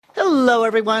Hello,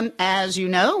 everyone. As you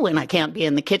know, when I can't be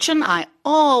in the kitchen, I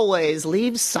always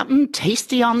leave something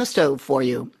tasty on the stove for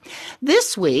you.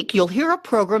 This week, you'll hear a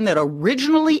program that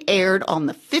originally aired on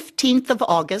the 15th of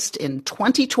August in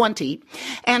 2020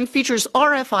 and features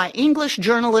RFI English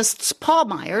journalists Paul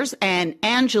Myers and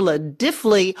Angela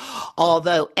Diffley,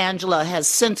 although Angela has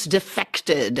since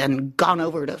defected and gone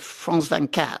over to France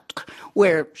 24,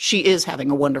 where she is having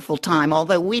a wonderful time,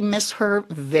 although we miss her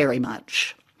very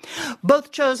much.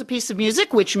 Both chose a piece of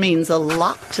music, which means a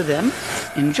lot to them.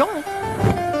 Enjoy.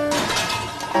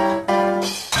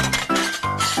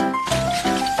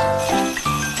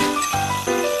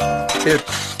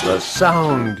 It's the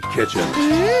Sound Kitchen.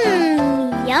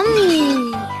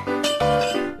 Yummy.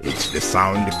 It's the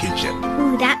Sound Kitchen.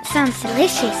 Ooh, that sounds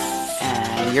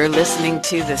delicious. You're listening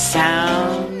to the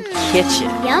Sound Kitchen.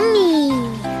 Yummy.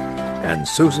 And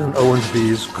Susan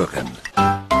Owensby's cooking.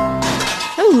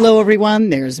 Hello, everyone.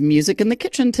 There's music in the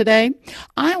kitchen today.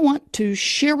 I want to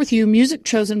share with you music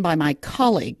chosen by my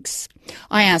colleagues.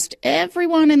 I asked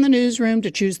everyone in the newsroom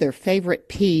to choose their favorite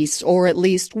piece, or at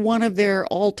least one of their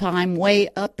all-time way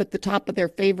up at the top of their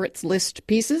favorites list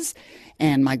pieces,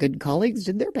 and my good colleagues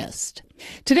did their best.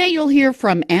 Today you'll hear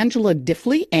from Angela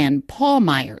Diffley and Paul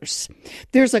Myers.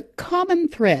 There's a common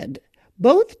thread.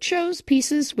 Both chose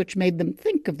pieces which made them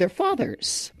think of their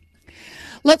fathers.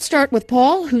 Let's start with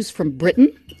Paul, who's from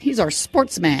Britain. He's our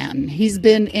sportsman. He's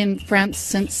been in France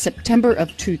since September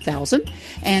of 2000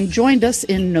 and joined us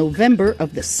in November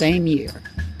of the same year.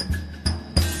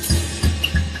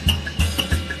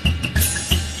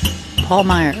 Paul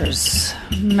Myers,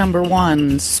 number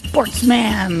one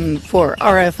sportsman for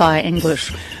RFI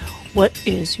English. What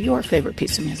is your favorite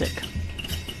piece of music?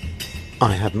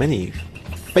 I have many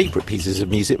favorite pieces of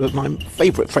music, but my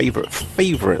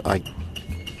favorite, I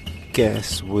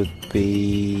guess, would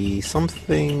be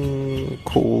something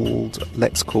called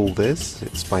Let's Call This.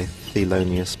 It's by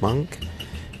Thelonious Monk.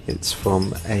 It's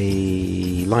from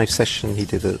a live session he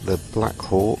did at the Black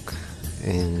Hawk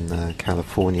in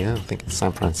California. I think it's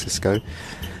San Francisco.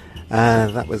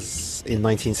 That was in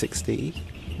 1960,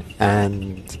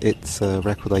 and it's a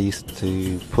record I used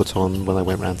to put on when I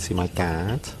went round to see my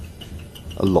dad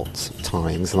a lot of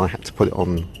times, and I had to put it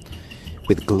on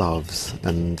with gloves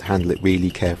and handle it really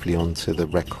carefully onto the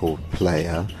record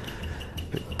player,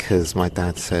 because my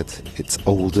dad said it's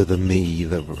older than me,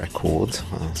 the record.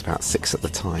 I was about 6 at the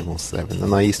time or 7,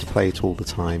 and I used to play it all the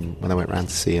time when I went round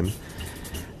to see him.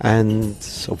 And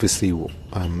obviously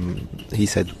he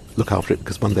said, look after it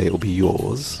because one day it will be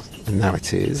yours, and now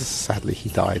it is. Sadly, he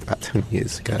died about 10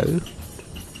 years ago,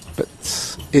 but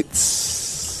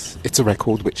it's a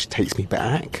record which takes me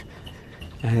back.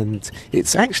 And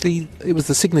it was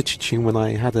the signature tune when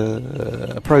I had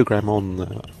a program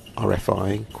on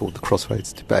RFI called the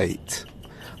Crossroads Debate.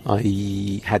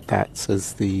 I had that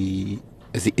as the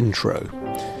intro.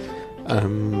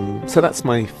 So that's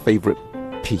my favourite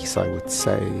piece, I would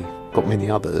say. Got many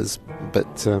others,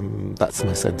 but that's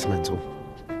my sentimental.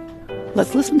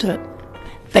 Let's listen to it.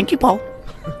 Thank you, Paul.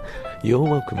 You're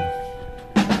welcome.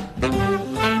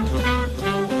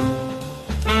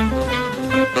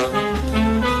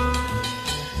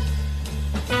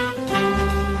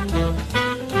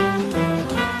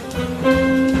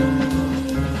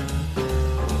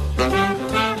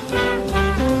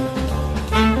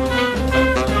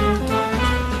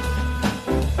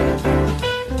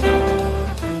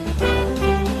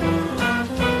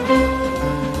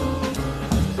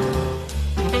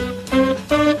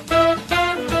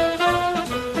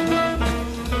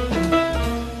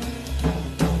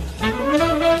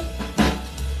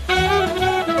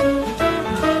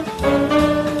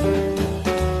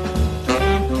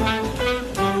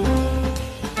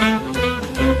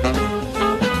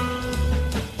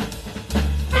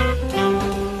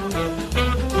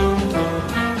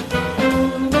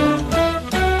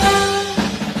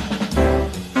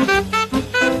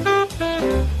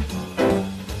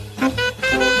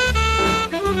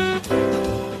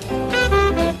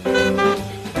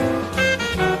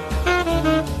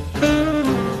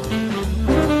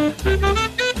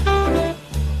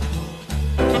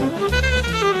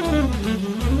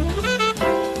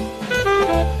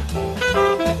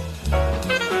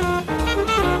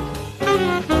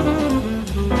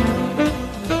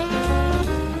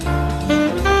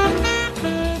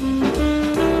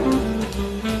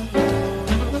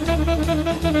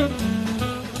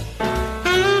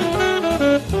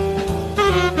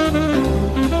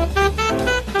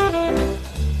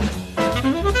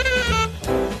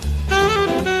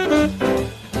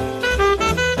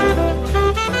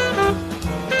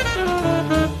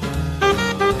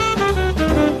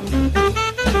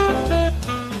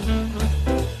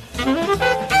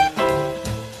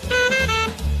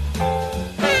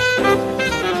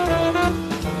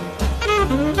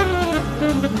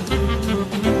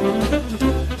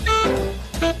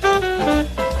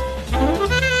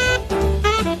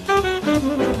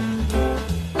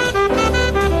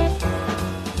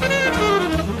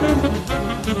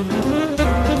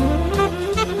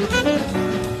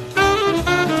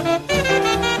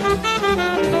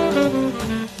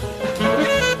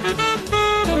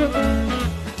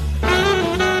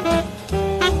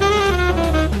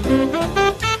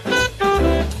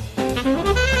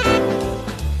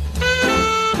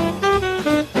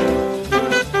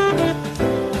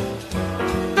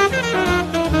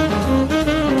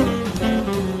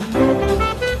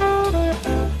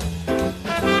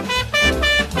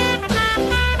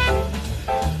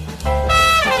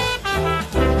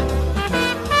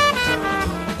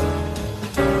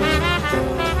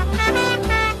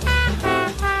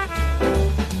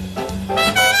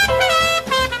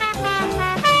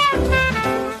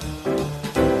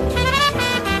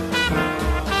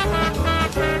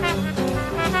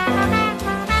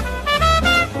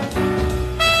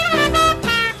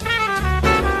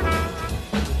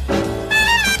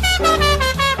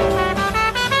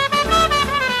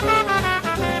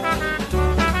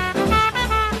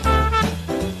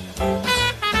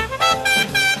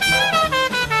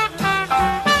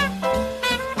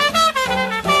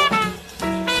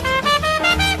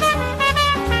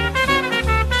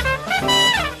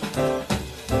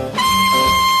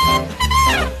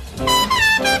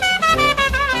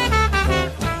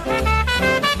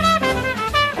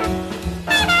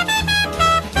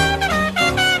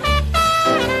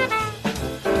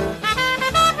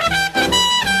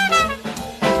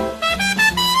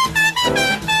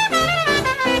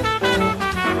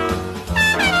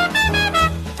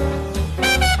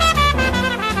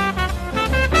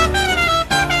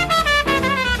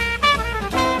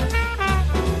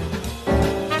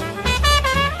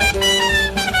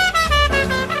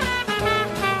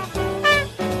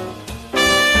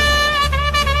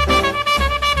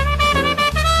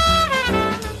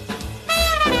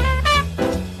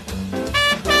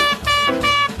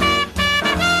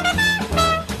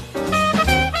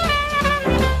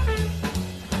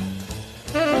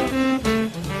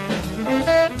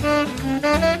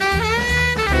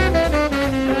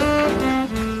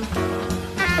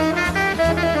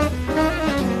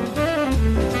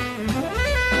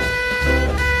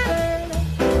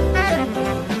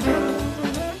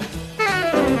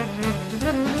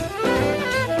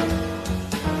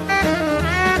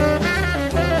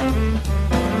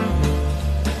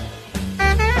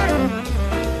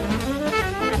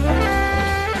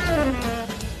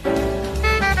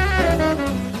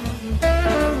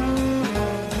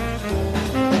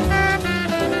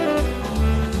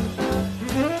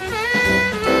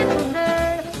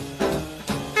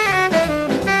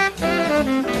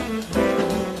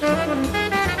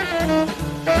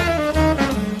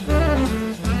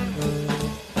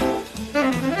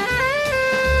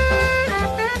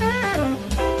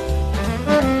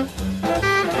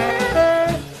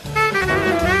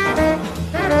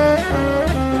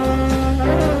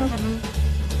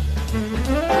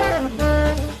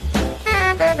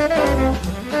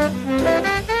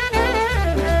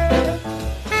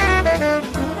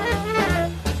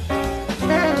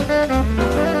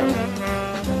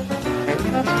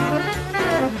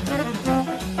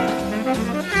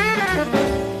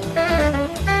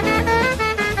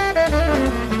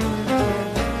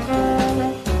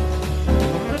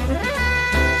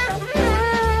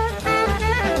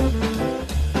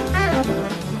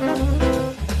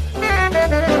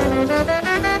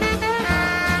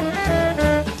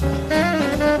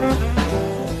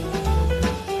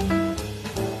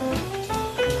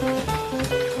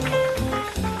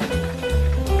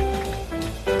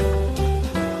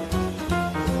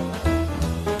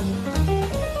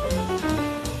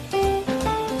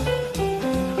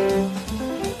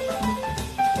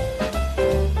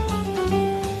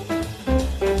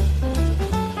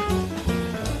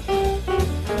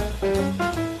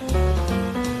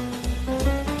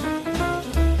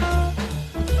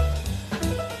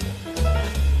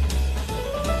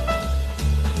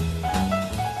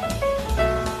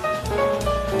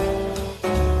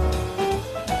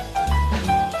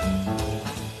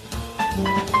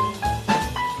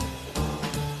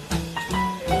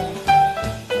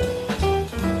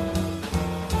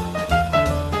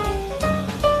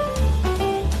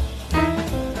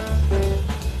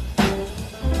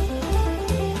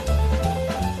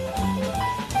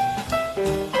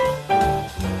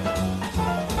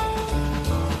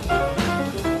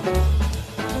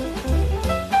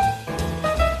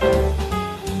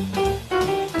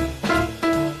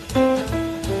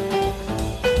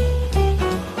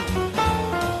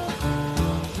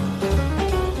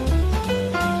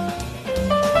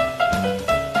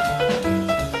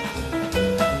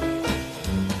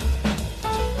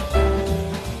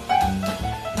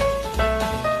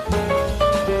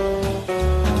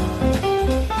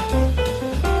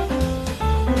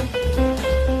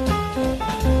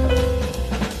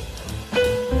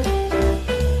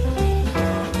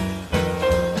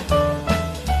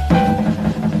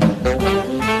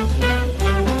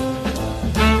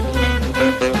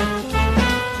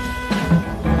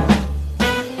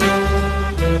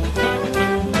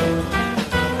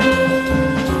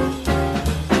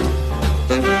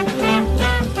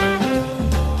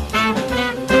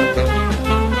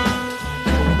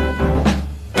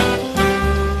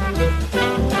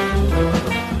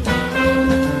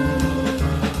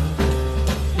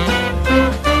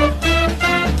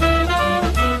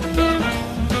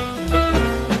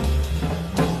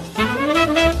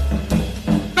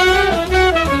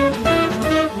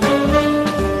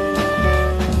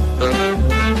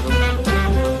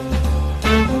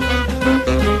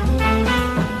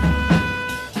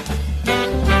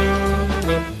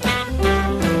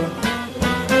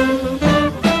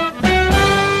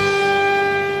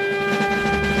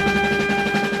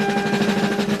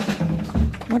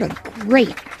 What a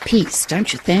great piece,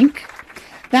 don't you think?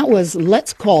 That was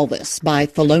Let's Call This by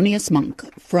Thelonious Monk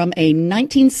from a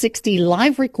 1960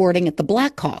 live recording at the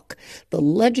Black Hawk, the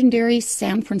legendary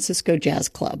San Francisco Jazz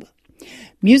Club.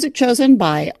 Music chosen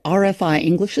by RFI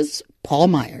English's Paul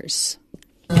Myers.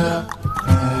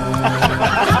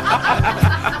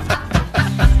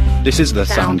 This is the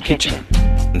Sound Kitchen.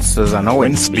 Susan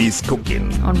Owensby's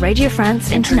cooking. On Radio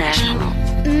France International.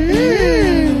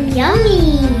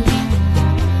 Yummy.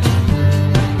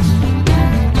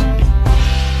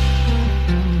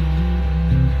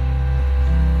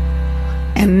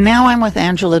 And now I'm with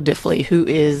Angela Diffley, who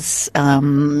is,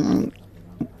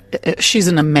 she's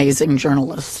an amazing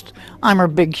journalist. I'm her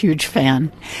big, huge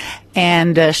fan.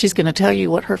 And she's going to tell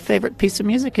you what her favorite piece of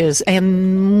music is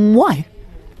and why.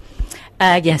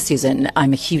 Yes, Susan.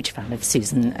 I'm a huge fan of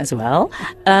Susan as well.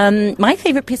 My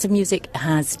favourite piece of music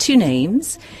has two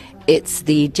names. It's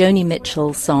the Joni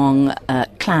Mitchell song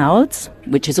Clouds,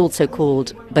 which is also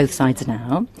called Both Sides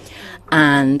Now.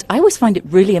 And I always find it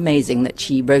really amazing that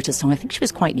she wrote a song. I think she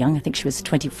was quite young. I think she was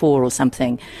 24 or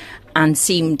something, and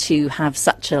seemed to have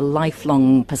such a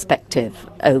lifelong perspective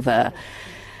over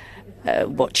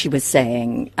what she was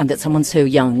saying, and that someone so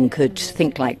young could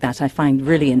think like that, I find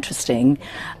really interesting.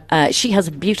 She has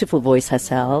a beautiful voice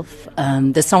herself.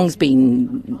 The song's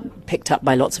been picked up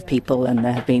by lots of people, and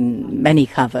there have been many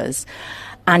covers.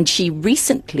 And she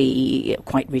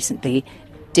quite recently,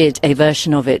 did a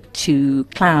version of it to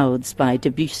Clouds by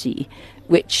Debussy,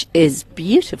 which is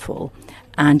beautiful.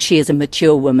 And she is a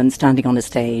mature woman standing on a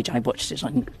stage. I watched it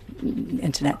on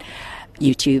internet,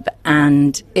 YouTube,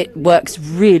 and it works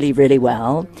really, really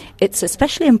well. It's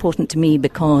especially important to me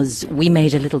because we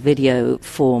made a little video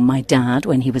for my dad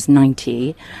when he was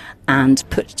 90 and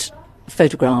put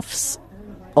photographs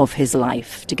of his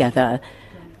life together,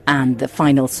 and the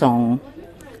final song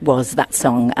was that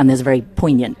song, and there's a very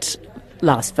poignant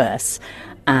last verse,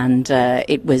 and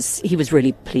he was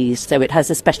really pleased, so it has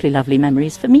especially lovely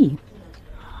memories for me.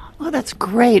 Oh, that's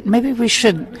great. Maybe we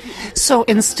should. So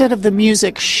instead of the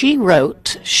music she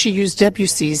wrote, she used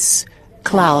Debussy's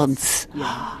Clouds.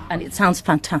 Yeah. And it sounds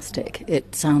fantastic.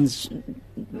 It sounds.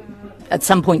 At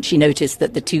some point, she noticed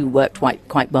that the two worked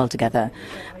quite well together,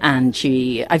 and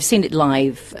I've seen it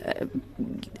live,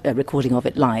 a recording of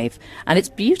it live, and it's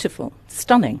beautiful,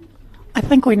 stunning. I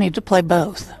think we need to play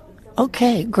both.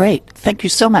 Okay, great. Thank you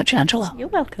so much, Angela. You're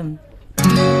welcome.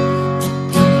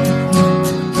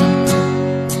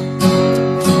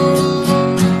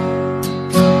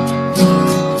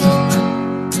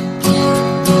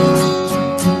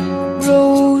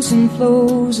 Rows and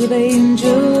flows of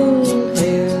angel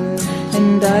hair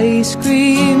and ice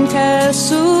cream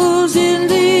castles in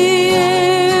the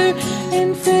air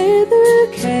and feather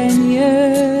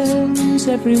canyons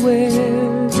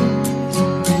everywhere.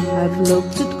 I've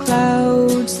looked at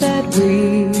clouds that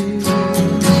way,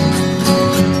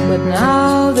 but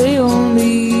now they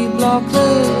only block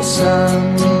the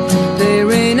sun. They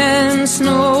rain and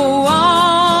snow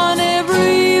on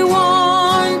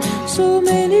everyone. So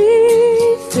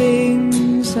many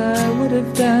things I would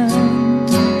have done,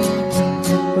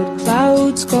 but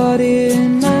clouds got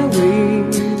in my way.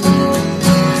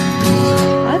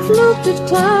 I've looked at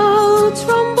clouds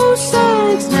from both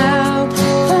sides now,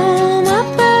 from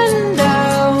up and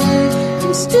down,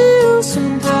 and still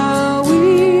somehow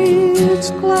it's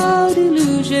cloud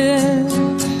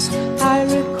illusions I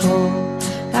recall.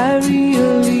 I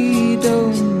really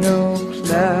don't know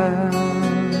clouds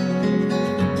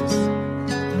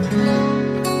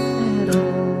at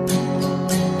all.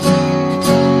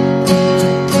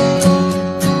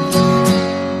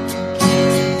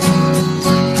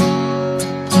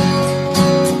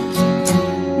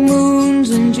 Moons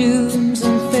and Junes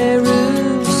and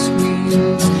Ferris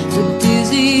wheels, the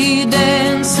dizzy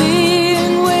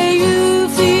dancing way you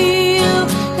feel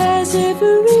as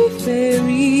every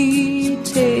fairy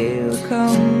tale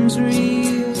comes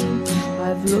real.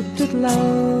 I've looked at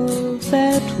love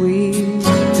that way,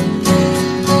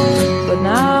 but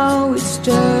now it's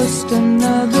just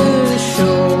another show.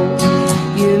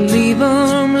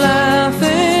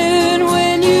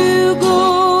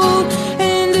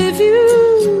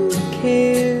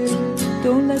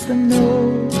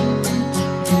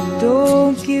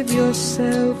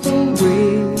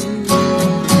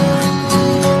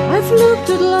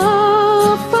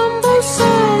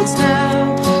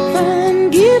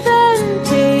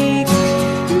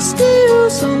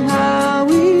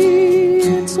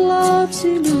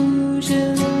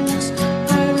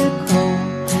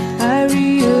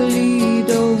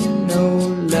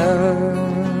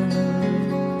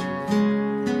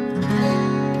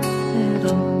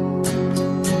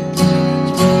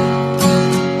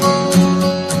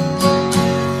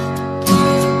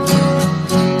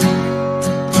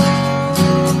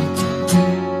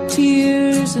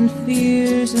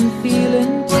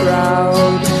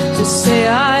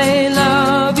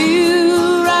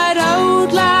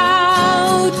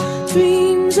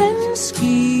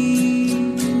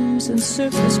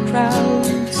 circus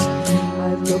crowds.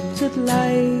 I've looked at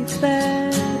life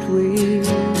that way.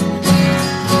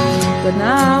 But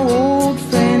now old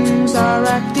friends are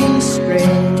acting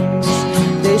strange.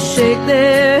 They shake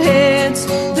their heads,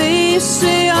 they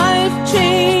say I've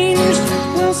changed.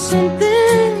 Well,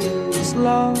 something's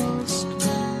lost,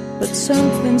 but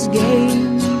something's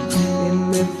gained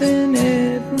in living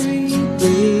every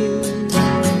day.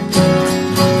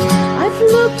 I've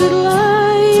looked at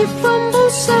life from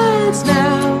both sides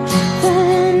now,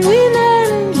 and win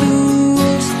and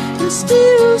lose, and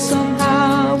still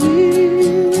somehow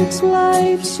it's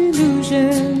life's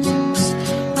illusions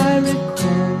I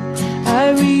recall.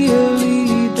 I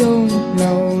really don't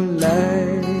know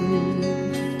life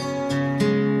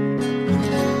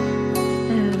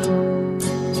at all.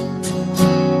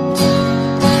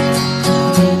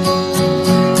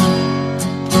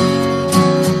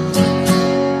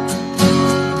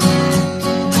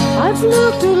 I've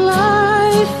looked at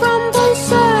life from both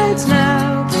sides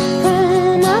now,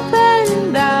 from up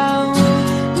and down,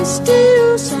 and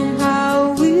still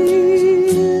somehow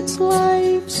it's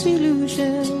life's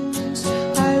illusions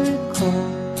I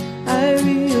recall. I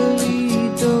really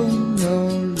don't know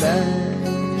life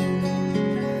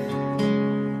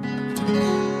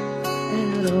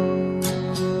at all.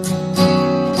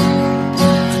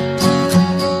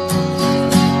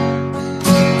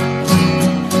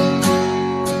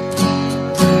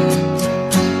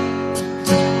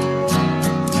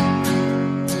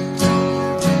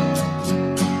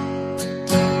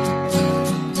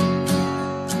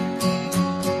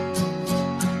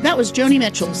 That was Joni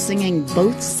Mitchell singing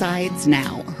Both Sides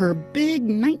Now, her big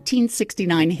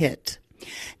 1969 hit.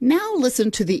 Now listen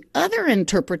to the other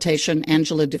interpretation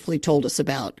Angela Diffley told us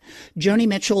about. Joni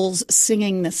Mitchell's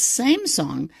singing the same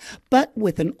song, but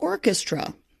with an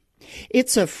orchestra.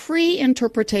 It's a free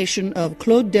interpretation of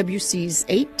Claude Debussy's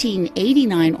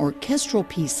 1889 orchestral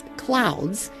piece,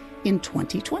 Clouds, in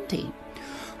 2020.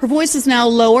 Her voice is now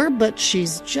lower, but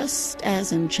she's just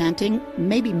as enchanting,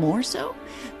 maybe more so,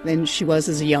 than she was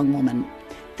as a young woman.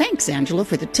 Thanks, Angela,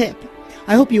 for the tip.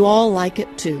 I hope you all like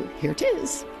it too. Here it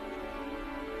is.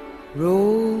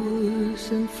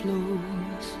 Rows and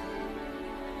flows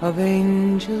of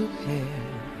angel hair,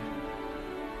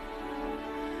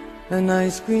 and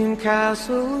ice cream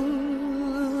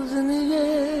castles in the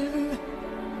air,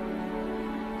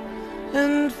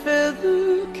 and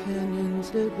feather canyons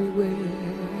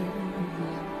everywhere.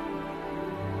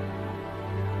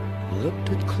 Looked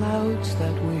at clouds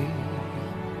that way,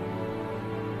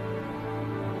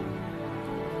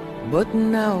 but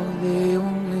now they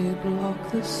only block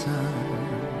the sun.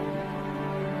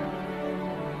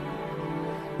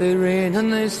 They rain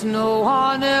and they snow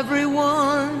on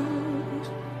everyone.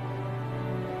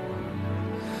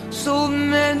 So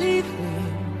many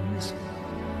things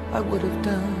I would have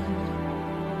done,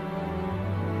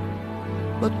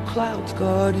 but clouds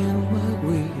got in my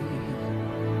way.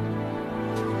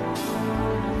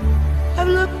 I've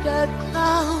looked at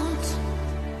clouds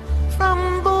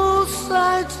from both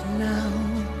sides now,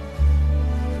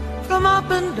 from up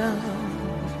and down,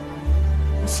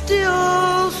 and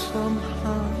still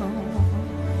somehow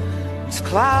it's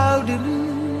cloud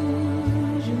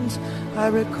illusions I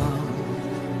recall.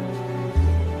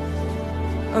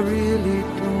 I really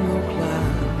don't know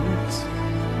clouds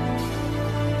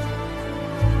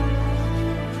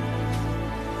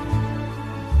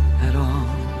at all.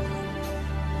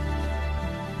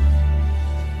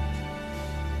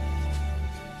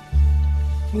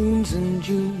 Moons and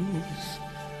Junes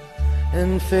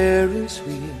and Ferris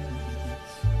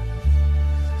wheels,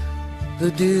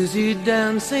 the dizzy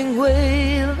dancing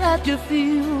way that you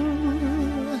feel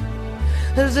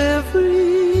as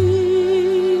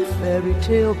every fairy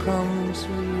tale comes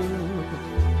real.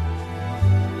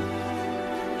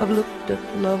 I've looked at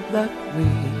love that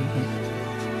way,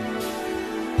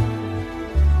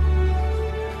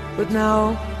 but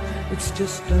now it's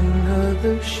just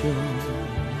another show.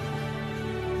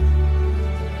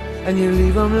 And you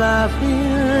leave them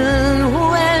laughing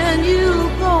when you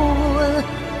go.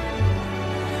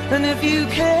 And if you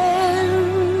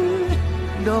can,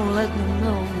 don't let them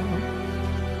know.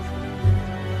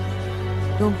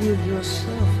 Don't give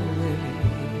yourself away.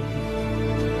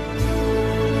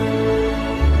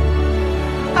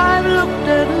 I've looked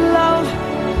at love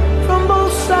from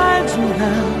both sides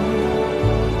now,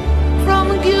 from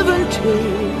give and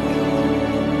take,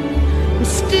 and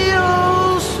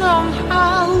still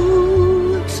somehow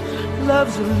it's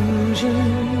love's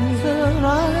illusions that I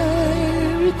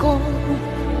recall.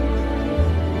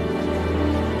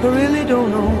 I really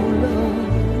don't know love.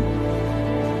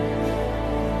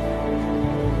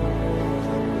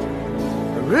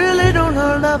 I really don't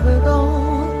child of it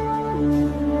all.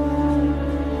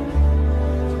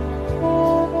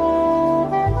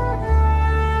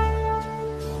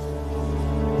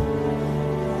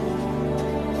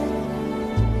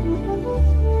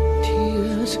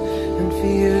 Tears and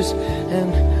fears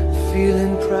and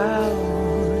feeling proud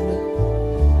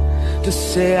to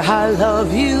say I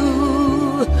love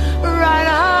you right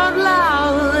out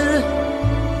loud.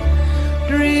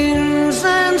 Dreams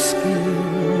and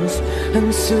schemes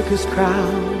and circus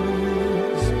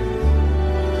crowds,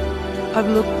 I've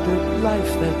looked at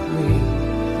life that way.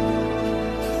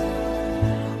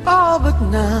 Oh, but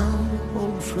now,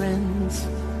 old friends,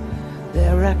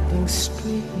 they're acting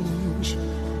strange,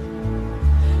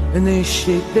 and they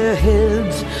shake their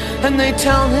heads and they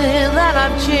tell me that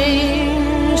I've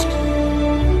changed.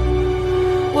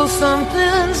 Well,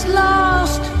 something's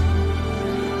lost,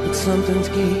 but something's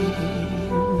gained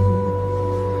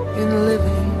in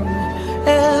living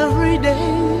every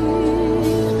day.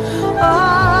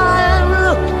 I've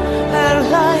looked at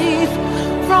life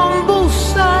from both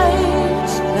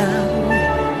sides now,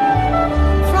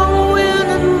 from win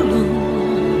and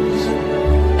lose,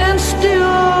 and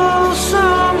still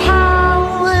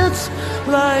somehow it's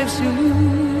life's illusions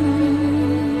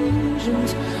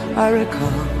I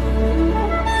recall.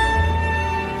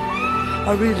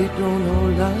 I really don't know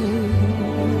life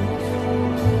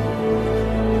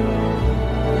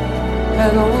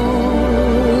at all.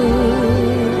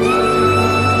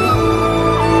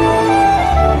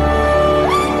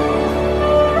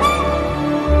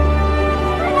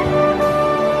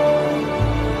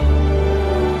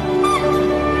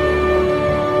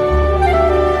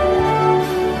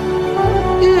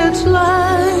 It's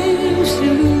life's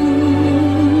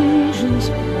illusions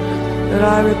that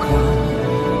I recall.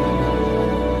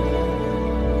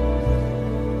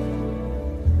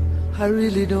 I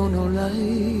really don't know life.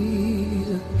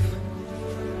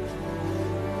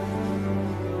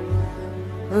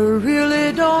 I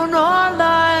really don't know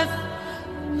life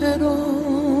at all.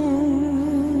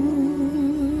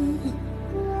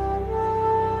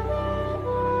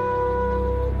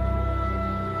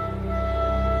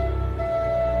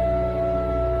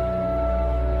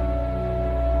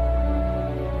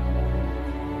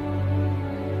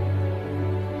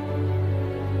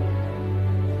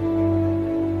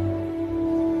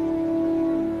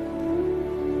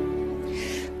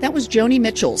 That was Joni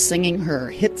Mitchell singing her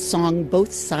hit song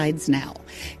Both Sides Now,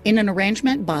 in an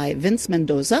arrangement by Vince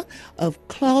Mendoza of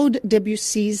Claude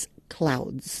Debussy's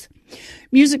Clouds.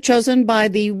 Music chosen by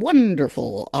the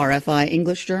wonderful RFI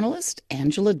English journalist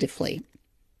Angela Diffley.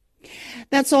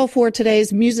 That's all for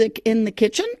today's Music in the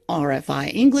Kitchen,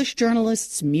 RFI English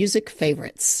journalists' music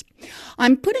favorites.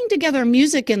 I'm putting together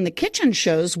Music in the Kitchen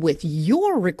shows with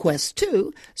your requests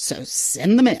too, so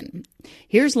send them in.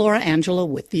 Here's Laura Angela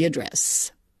with the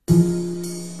address.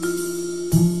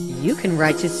 You can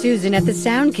write to Susan at the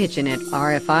Sound Kitchen at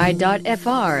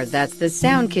rfi.fr. That's the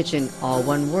Sound Kitchen, all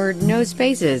one word, no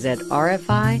spaces, at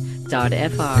rfi.fr.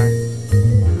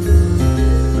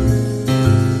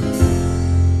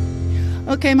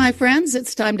 Okay, my friends,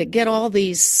 it's time to get all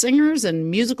these singers and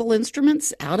musical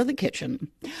instruments out of the kitchen.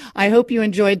 I hope you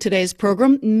enjoyed today's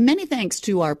program. Many thanks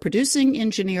to our producing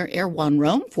engineer, Erwan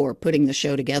Rome, for putting the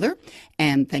show together,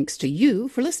 and thanks to you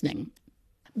for listening.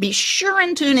 Be sure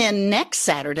and tune in next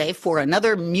Saturday for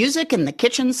another Music in the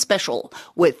Kitchen special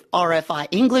with RFI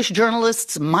English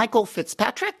journalists Michael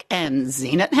Fitzpatrick and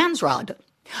Zenat Hansrod.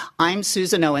 I'm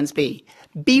Susan Owensby.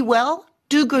 Be well,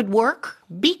 do good work,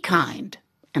 be kind,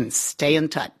 and stay in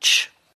touch.